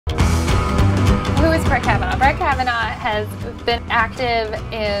is Brett Kavanaugh. Brett Kavanaugh has been active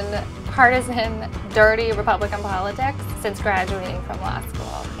in partisan, dirty Republican politics since graduating from law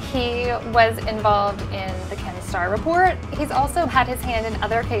school. He was involved in the Ken Starr report. He's also had his hand in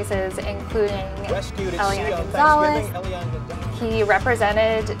other cases, including Eliana Gonzalez. He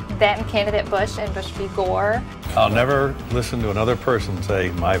represented then candidate Bush in Bush v. Gore. I'll never listen to another person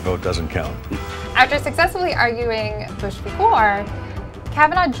say my vote doesn't count. After successfully arguing Bush v. Gore,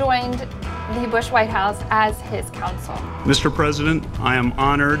 Kavanaugh joined the Bush White House as his counsel. Mr. President, I am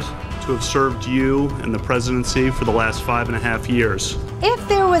honored to have served you and the presidency for the last 5.5 years. If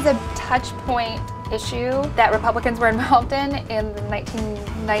there was a touch point issue that Republicans were involved in the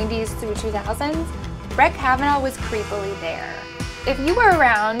 1990s through 2000s, Brett Kavanaugh was creepily there. If you were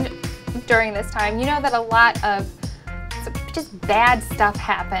around during this time, you know that a lot of just bad stuff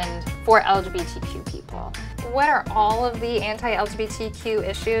happened for LGBTQ people. What are all of the anti-LGBTQ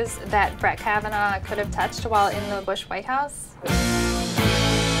issues that Brett Kavanaugh could have touched while in the Bush White House?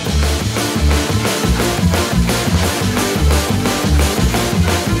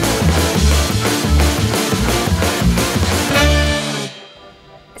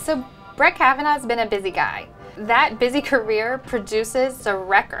 So Brett Kavanaugh's been a busy guy. That busy career produces a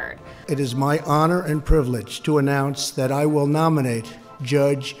record. It is my honor and privilege to announce that I will nominate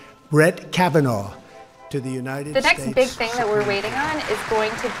Judge Brett Kavanaugh to the United States. The next big thing that we're waiting on is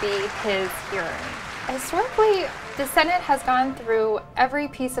going to be his hearing. Historically, the Senate has gone through every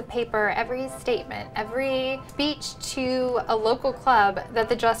piece of paper, every statement, every speech to a local club that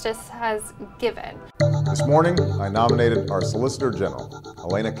the justice has given. This morning, I nominated our Solicitor General,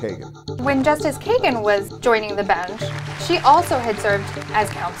 Elena Kagan. When Justice Kagan was joining the bench, she also had served as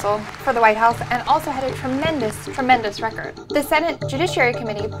counsel for the White House and also had a tremendous record. The Senate Judiciary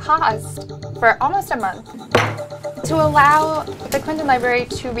Committee paused for almost a month to allow the Clinton Library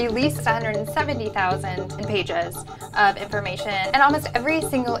to release 170,000 pages of information and almost every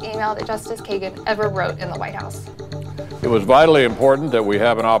single email that Justice Kagan ever wrote in the White House. It was vitally important that we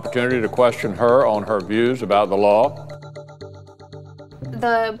have an opportunity to question her on her views about the law.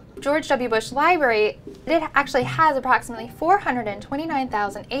 The George W. Bush Library, it actually has approximately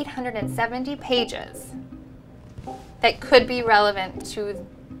 429,870 pages that could be relevant to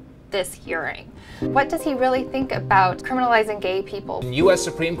this hearing. What does he really think about criminalizing gay people? U.S.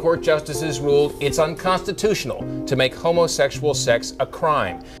 Supreme Court justices ruled it's unconstitutional to make homosexual sex a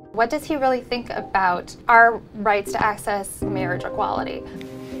crime. What does he really think about our rights to access marriage equality?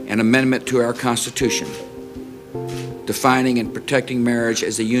 An amendment to our Constitution defining and protecting marriage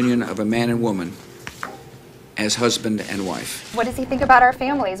as a union of a man and woman as husband and wife. What does he think about our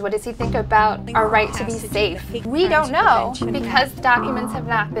families? What does he think about our right to be safe? We don't know because documents have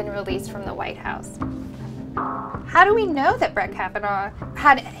not been released from the White House. How do we know that Brett Kavanaugh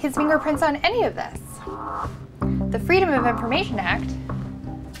had his fingerprints on any of this? The Freedom of Information Act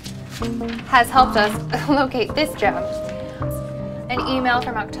has helped us locate this gem. An email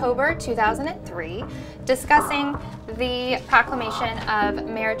from October 2003 discussing the proclamation of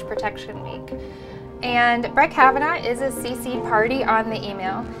Marriage Protection Week. And Brett Kavanaugh is a CC'd party on the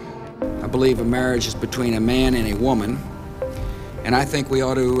email. I believe a marriage is between a man and a woman, and I think we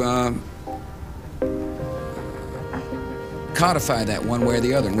ought to codify that one way or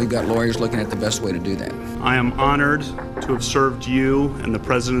the other, and we've got lawyers looking at the best way to do that. I am honored to have served you and the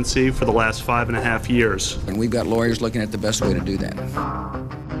presidency for the last 5.5 years. And we've got lawyers looking at the best way to do that.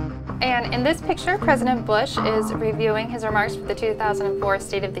 And in this picture, President Bush is reviewing his remarks for the 2004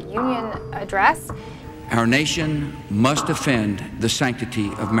 State of the Union address. Our nation must defend the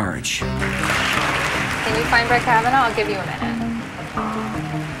sanctity of marriage. Can you find Brett Kavanaugh? I'll give you a minute.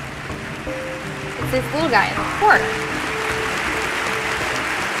 It's this little guy in the corner.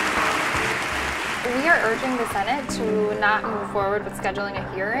 We are urging the Senate to not move forward with scheduling a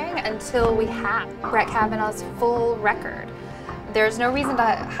hearing until we have Brett Kavanaugh's full record. There's no reason to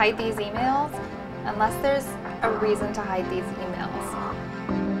hide these emails unless there's a reason to hide these emails.